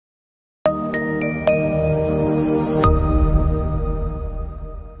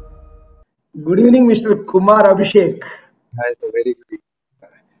Good evening, Mr. Kumar Abhishek. Hi, so very good.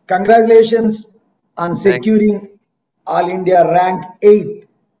 Congratulations on Thank, securing All India rank 8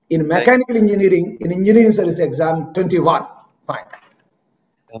 in thank mechanical engineering in engineering service exam 21. Fine.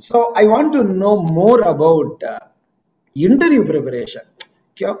 you. So I want to know more about interview preparation.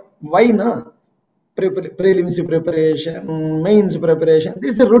 Why na? Prelims preparation, mains preparation.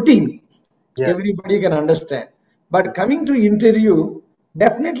 This is a routine. Yeah, Everybody can understand. But coming to interview,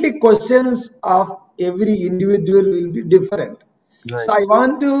 definitely questions of every individual will be different. right. So I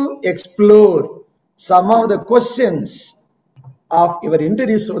want to explore some of the questions of your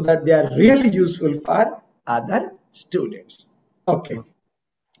interview so that they are really useful for other students. Okay. Mm.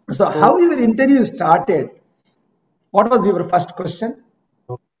 So how So, your interview started? What was your first question?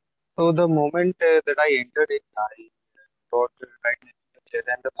 so the moment that I entered it, I got right next to the chair,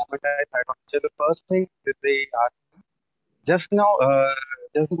 and the moment I sat on the chair, the first thing that they asked me, just now,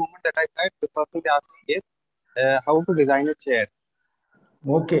 just the moment that I sat, the first thing they asked me is how to design a chair.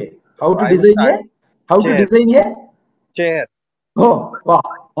 Okay. How So to I was design start a? How to chair, design a? chair. Oh, wow.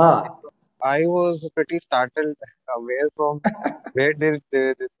 Ah. So I was pretty startled where from where did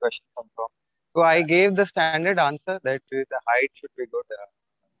this question come from. So I gave the standard answer that the height should be good.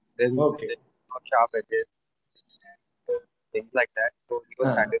 Okay. There's no sharp edges and things like that. So he was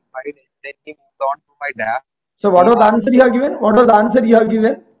Ah. satisfied, and then he moved on to my dad. So what He was the asked. answer you have given? What was the answer you have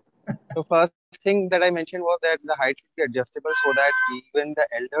given? So first thing that I mentioned was that the height should be adjustable so that even the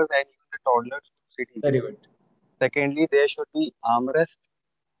elders and even the toddlers sit Very easily. good. Secondly, there should be armrest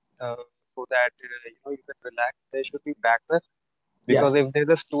uh, so that you can relax. There should be backrest Yes. because if there's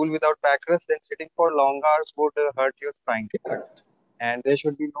a stool without backrest, then sitting for long hours would hurt your spine. Correct. And there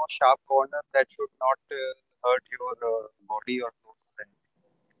should be no sharp corners that should not hurt your body or clothes or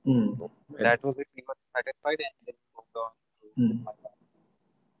anything. Mm. So Very that good. was it. We were satisfied and then moved on with Mm. my life.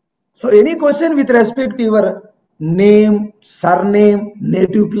 So any question with respect to your name, surname,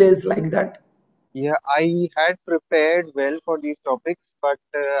 native place like that? Yeah, I had prepared well for these topics, but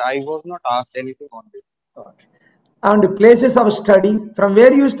I was not asked anything on this. Okay. And places of study, from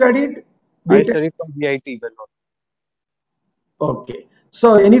where you studied? I BTech? studied from VIT, well, Okay.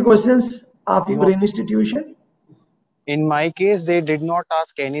 So any questions of your no. institution? In my case, they did not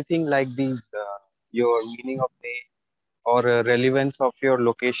ask anything like these, your meaning of name or relevance of your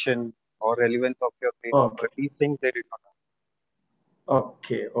location or relevance of your place of Okay. birth. These things they did not ask.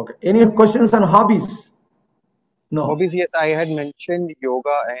 Okay. Okay. Any questions on hobbies? No. Hobbies, yes, I had mentioned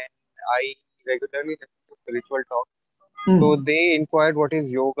yoga and I regularly listen to spiritual talk. So Mm. they inquired what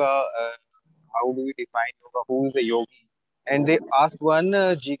is yoga, how do we define yoga, who is a yogi, and they asked one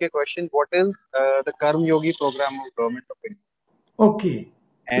GK question: what is the Karm Yogi program of Government of India? Okay. Good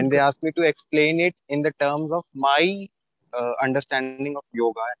And they question. asked me to explain it in the terms of my understanding of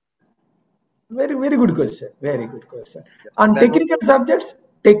yoga. Very, very good question. Very good question. Yeah, On that was technical the subjects,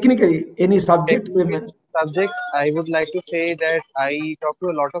 technically, any subject they technical meant? subjects. I would like to say that I talked to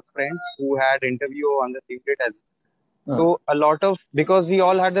a lot of friends who had interview on the same date as me. Uh, So a lot of because we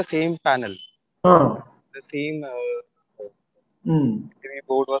all had the same panel, uh, the same mm, interview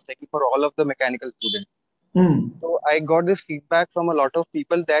board was taken for all of the mechanical students. mm. So I got this feedback from a lot of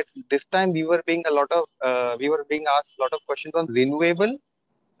people that this time we were being asked a lot of questions on renewable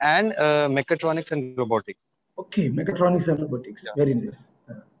and mechatronics and robotics. Okay, mechatronics and robotics. Yeah. Very nice.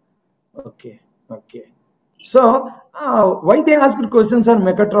 Okay, okay. So, why they asked questions on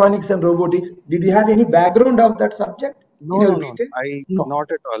mechatronics and robotics? Did you have any background of that subject in No, your no, no, no. BTech? I No.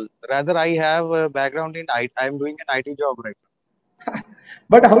 not at all. Rather, I have a background in IT. I'm doing an IT job right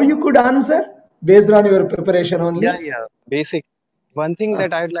But how you could answer based on your preparation now. Yeah, only? yeah. Basic. One thing Ah,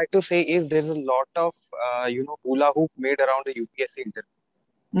 that I'd like to say is there's a lot of hula hoop made around the UPSC interview.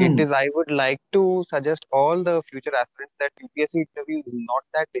 It mm, is, I would like to suggest all the future aspirants that UPSC interview is not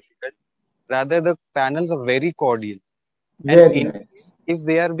that difficult. Rather, the panels are very cordial. And very in case nice. if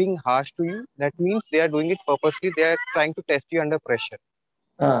they are being harsh to you, that means they are doing it purposely. They are trying to test you under pressure.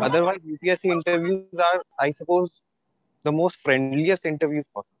 Ah, Otherwise, UPSC interviews are, I suppose, the most friendliest interviews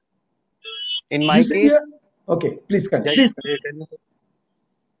possible. In you my said case, you okay. Please yeah, continue. yeah, Please continue.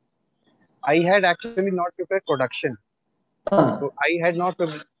 I had actually not prepared production. Ah, So I had not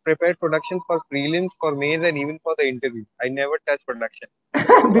prepared production for prelims, for mains, and even for the interview. I never touched production.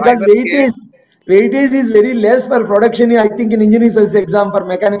 So I because was scared. weightage is very less for production. I think in engineering service exam for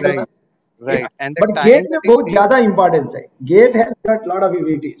mechanical. Na? Right, Yeah, right. And the but gate time में that it बहुत takes, ज़्यादा importance है. Gate has got lot of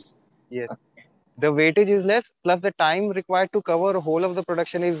weightage. yes, the weightage is less, plus the time required to cover whole of the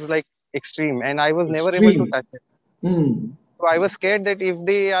production is like extreme, and I was never able to Extreme. touch it. Hmm. So I was scared that if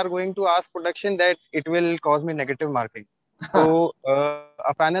they are going to ask production, that it will cause me negative marking. So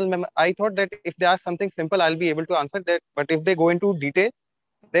a panel member, I thought that if they ask something simple, I'll be able to answer that. But if they go into detail,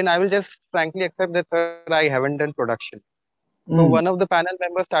 then I will just frankly accept that, sir, I haven't done production. So one of the panel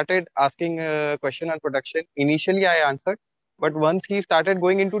members started asking a question on production. Initially, I answered, but once he started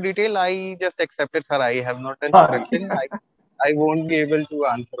going into detail, I just accepted, sir, I have not done Sorry. production. I won't be able to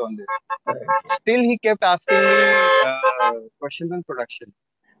answer on this. Okay. Still, he kept asking me questions on production.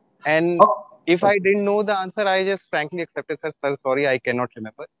 And Oh, if I okay. didn't know the answer, I just frankly accepted, sir, sorry, I cannot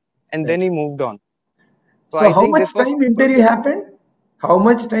remember. And then Okay. he moved on. So So I how think much this was time super. interview happened? How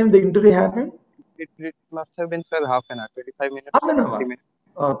much time the interview happened? It must have been, sir, half an hour, 25 minutes, Half an 30 hour. minutes.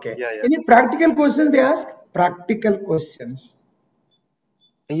 Okay. Yeah, yeah. Any practical questions they ask? Practical questions.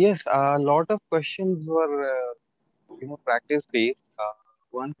 Yes, a lot of questions were, practice based.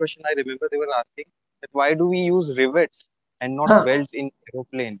 One question I remember they were asking that why do we use rivets and not Huh. welds in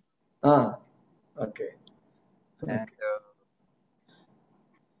aeroplane? Ah. Okay. And Okay.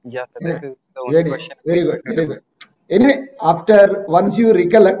 yeah, so this Anyway, is the only very, question I very good, very remember. good. Anyway, after once you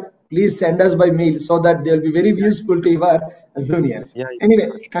recollect, please send us by mail so that they will be very Yeah, useful to your juniors. yeah, yeah, Anyway,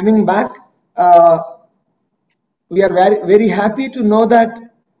 for sure. coming back, uh, we are very, very happy to know that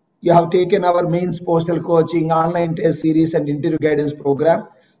you have taken our mains postal coaching, online test series, and interview guidance program.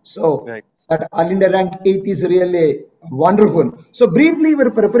 So Right. that All India rank 8 is really wonderful. So briefly,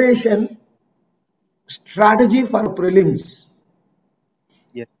 your preparation strategy for prelims.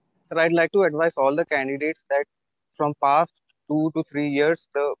 Yes. Sir, I'd like to advise all the candidates that from past 2 to 3 years,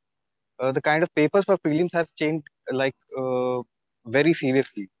 the kind of papers for prelims has changed very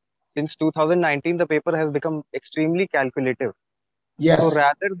seriously. Since 2019, the paper has become extremely calculative. So Yes,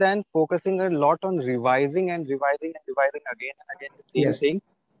 rather than focusing a lot on revising and revising and revising again and again the same yes. thing,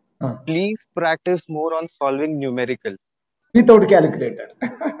 Uh, please practice more on solving numericals. without calculator.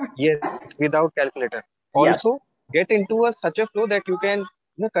 Yes, without calculator. Also, Yes, get into such a flow that you can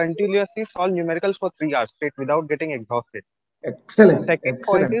continuously solve numericals for 3 hours straight without getting exhausted. excellent, Second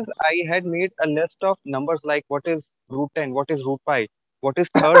point excellent. is I had made a list of numbers like what is root 10, what is root pi, what is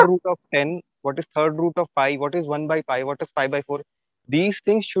third root of 10, what is third root of pi, what is 1 by pi, what is pi by 4. These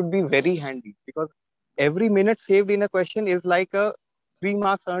things should be very handy because every minute saved in a question is like a 3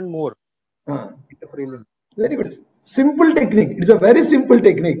 marks earned more Uh, in the prelim. very good. Simple technique. It's a very simple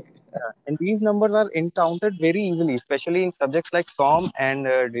technique. Yeah. And these numbers are encountered very easily, especially in subjects like SOM and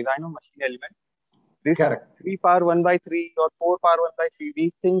design of machine elements. This Correct. 3 power 1 by 3 or 4 power 1 by 3,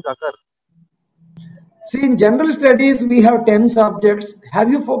 these things occur. See, in general studies, we have 10 subjects. Have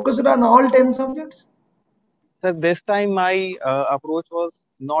you focused on all 10 subjects? So this time my approach was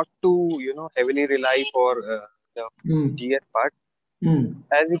not to heavily rely for the Hmm. GS part. Hmm.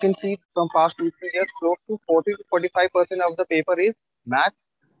 As you can see from past 2 3 years, close to 40 to 45% of the paper is math,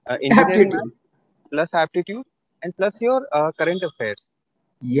 engineering math Aptitude. plus aptitude and plus your current affairs.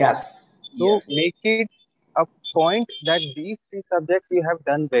 Yes. So Yes. make it a point that these three subjects you have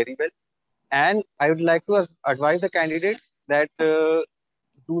done very well. And I would like to advise the candidates that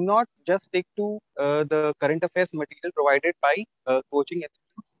do not just stick to the current affairs material provided by coaching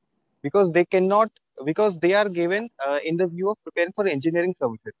because they cannot because they are given in the view of preparing for engineering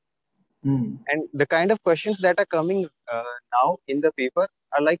services Hmm. and the kind of questions that are coming now in the paper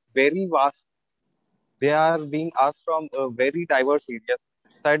are like very vast. They are being asked from very diverse areas.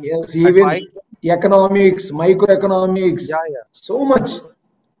 So Yes, advise even economics, microeconomics, yeah, yeah. so much. So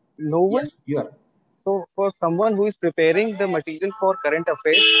no Yes, one you are. so for someone who is preparing the material for current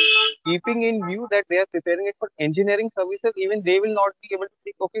affairs, keeping in view that they are preparing it for engineering services, even they will not be able to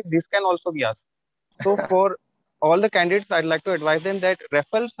think, okay, this can also be asked. So for all the candidates, I'd like to advise them that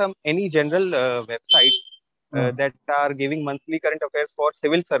refer some any general websites Uh, that are giving monthly current affairs for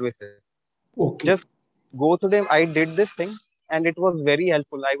civil services. Just okay. go to them. I did this thing and it was very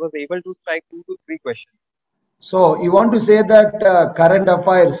helpful. I was able to strike 2 to 3 questions. So you want to say that current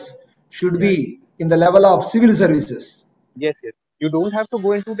affairs should Yeah. be in the level of civil services? Yes, yes. You don't have to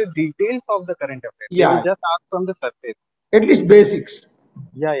go into the details of the current affairs. They will Yeah, just ask from the surface. at least basics.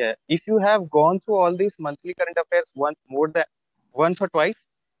 Yeah, yeah. If you have gone through all these monthly current affairs once or twice,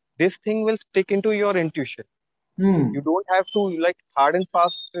 this thing will stick into your intuition. You Hmm. don't have to like hard and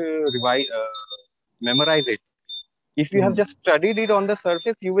fast memorize it. If you have Hmm. just studied it on the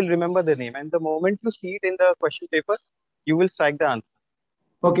surface, you will remember the name. And the moment you see it in the question paper, you will strike the answer.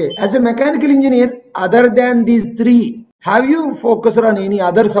 Okay, as a mechanical engineer, other than these three, have you focused on any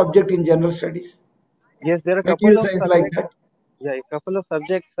other subject in general studies? Yes, there are a couple Material of science like subjects. that? Yeah, a couple of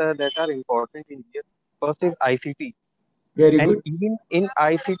subjects that are important in here. First is ICT. Very And good. even in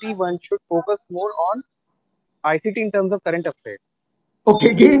ICT, one should focus more on ICT in terms of current affairs. Okay,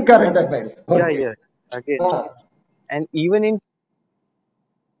 again current affairs. Yeah, Okay. yeah. Again. Ah, And even in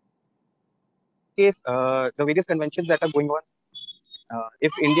case the various conventions that are going on,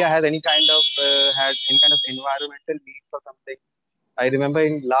 if India has any kind of had any kind of environmental needs or something, I remember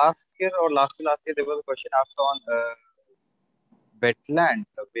in last year or last to last year there was a question asked on wetland,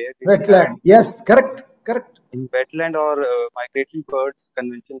 where did we have Wetland. Yes, correct, correct. in wetland or migratory birds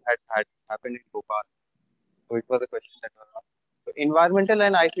convention had happened in Bhopal. So it was a question that was asked. So environmental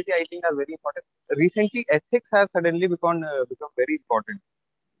and ICT, I think, are very important. Recently, ethics has suddenly become very important.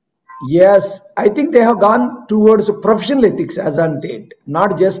 Yes, I think they have gone towards professional ethics as on date,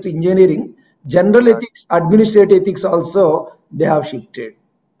 not just engineering. General Yeah, ethics, administrative ethics also they have shifted.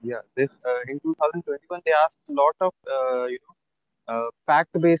 yeah. This in 2021 they asked a lot of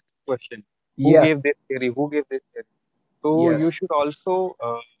fact-based question. Who Yes, gave this theory? Who gave this theory? So yes, you should also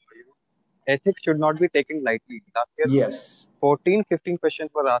ethics should not be taken lightly. Last year, yes. 14, 15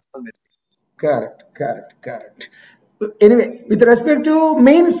 questions were asked on ethics. Correct, correct, correct. Anyway, with respect to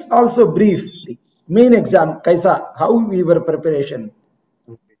mains, also briefly, main exam, Kaisa, how we were preparation?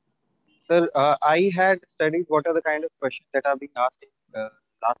 Okay. Sir, I had studied what are the kind of questions that are being asked in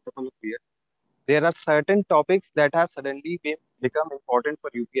last couple of years. There are certain topics that have suddenly become important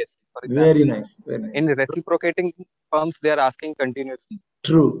for UPSC. For Very example, nice, very nice. in reciprocating firms, they are asking continuously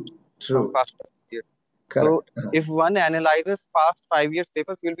True, from true, past years. So, correct. if one analyzes past 5 years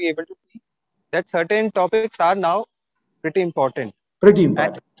papers, you'll be able to see that certain topics are now pretty important. Pretty And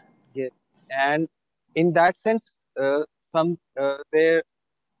important. yes, and in that sense, some their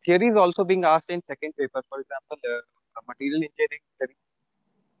theory is also being asked in second paper. For example, material engineering theory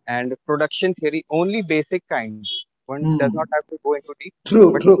and production theory, only basic kinds. One does not Hmm. have to go into deep, true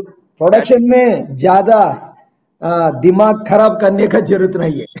but true that production में ज्यादा दिमाग खराब करने का जरूरत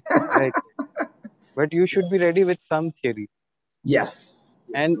नहीं है. right. But you should be ready with some theory. Yes,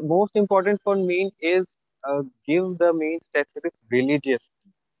 And yes. most important for main is give the main test series religious.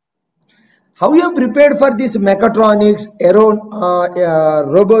 How you prepared for this mechatronics,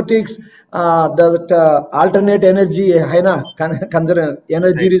 robotics, that alternate energy, है ना, consider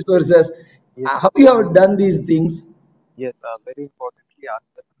energy Right. resources. Yes. How you have done these things? Yes. Very importantly asked.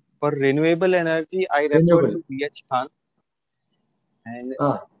 For renewable energy, I refer Renewable. to BH Khan, and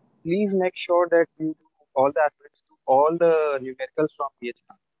Ah, please make sure that you do all the aspects to all the numericals from BH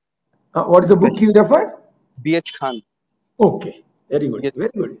Khan. what is the book you referred? BH Khan. Okay, very good, BH.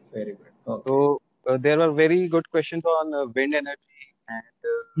 very good, very good. Okay. So there were very good questions on wind energy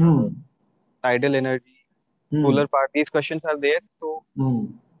and Hmm. tidal energy, Hmm. solar power. These questions are there. So Hmm.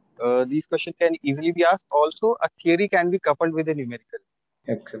 these questions can easily be asked. Also, a theory can be coupled with a numerical.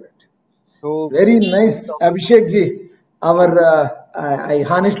 Excellent. So Very these nice, topics, Abhishek ji. I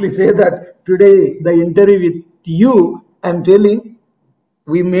honestly say that today the interview with you, I'm telling,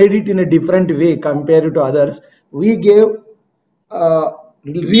 we made it in a different way compared to others. We gave uh,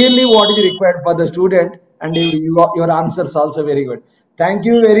 really what is required for the student, and your answers also very good. Thank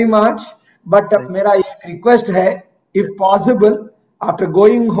you very much. But thank मेरा एक request है, if yes, possible, after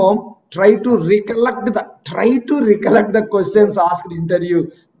going home, try to recollect the questions asked in interview.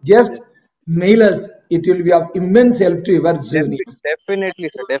 Just yes. mail us. It will be of immense help to your juniors. Definitely,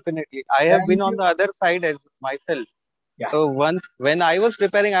 sir. Definitely. I have been Thank on you. the other side as myself. Yeah. So once when I was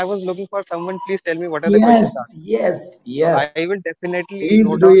preparing, I was looking for someone. Please tell me what are the Yes, questions asked. yes, So yes. I will definitely Please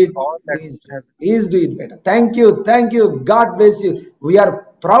note do down it. all that Please, has. please do it better. Thank you. Thank you. God bless you. We are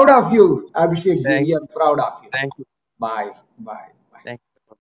proud of you, Abhishek ji. Thank We are you. proud of you. Thank you. Bye. Bye. Bye. Thank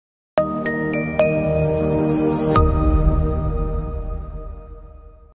you.